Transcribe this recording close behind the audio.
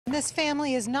This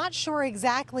family is not sure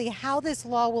exactly how this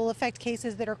law will affect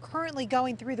cases that are currently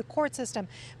going through the court system,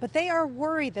 but they are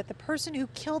worried that the person who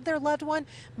killed their loved one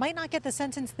might not get the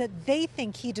sentence that they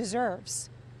think he deserves.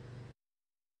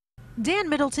 Dan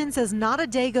Middleton says not a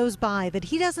day goes by that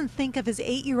he doesn't think of his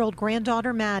 8-year-old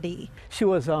granddaughter, Maddie. She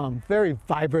was very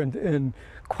vibrant and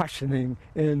questioning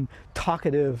and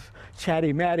talkative.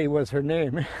 Chatty Maddie was her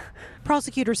name.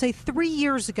 Prosecutors say 3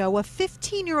 years ago, a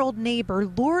 15-year-old neighbor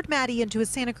lured Maddie into his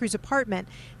Santa Cruz apartment,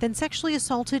 then sexually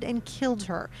assaulted and killed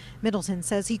her. Middleton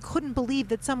says he couldn't believe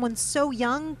that someone so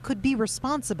young could be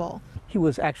responsible. He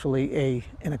was actually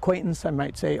an acquaintance, I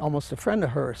might say, almost a friend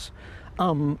of hers.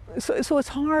 So it's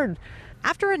hard.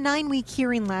 After a 9-week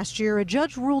hearing last year, a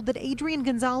judge ruled that Adrian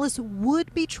Gonzalez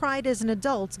would be tried as an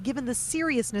adult given the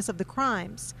seriousness of the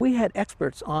crimes. We had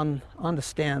experts on the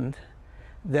stand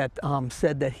that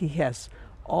said that he has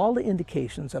all the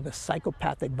indications of a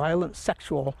psychopathic, violent,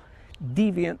 sexual,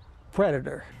 deviant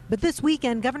predator. But this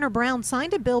weekend, Governor Brown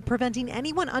signed a bill preventing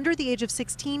anyone under the age of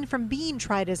 16 from being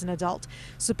tried as an adult.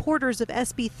 Supporters of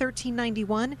SB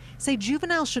 1391 say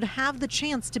juveniles should have the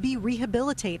chance to be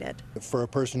rehabilitated. For a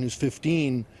person who's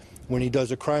 15, when he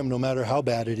does a crime, no matter how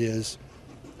bad it is,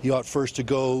 he ought first to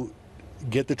go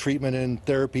get the treatment and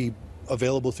therapy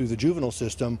available through the juvenile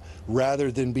system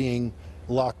rather than being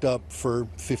locked up for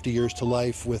 50 years to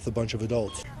life with a bunch of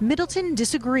adults. Middleton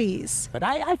disagrees. But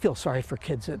I feel sorry for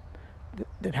kids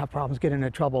that have problems getting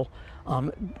into trouble,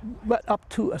 but up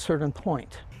to a certain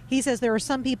point. He says there are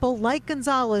some people like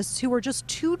Gonzalez who are just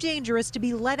too dangerous to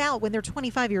be let out when they're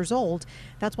 25 years old.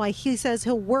 That's why he says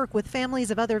he'll work with families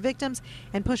of other victims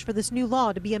and push for this new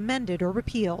law to be amended or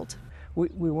repealed.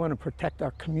 We want to protect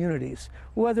our communities,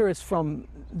 whether it's from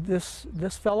this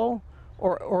fellow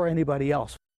or anybody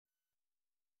else.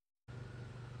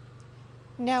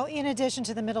 Now, in addition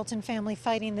to the Middleton family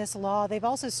fighting this law, they've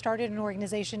also started an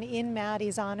organization in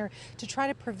Maddie's honor to try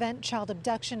to prevent child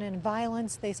abduction and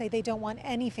violence. They say they don't want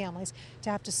any families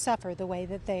to have to suffer the way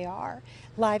that they are.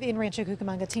 Live in Rancho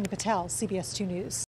Cucamonga, Tina Patel, CBS 2 News.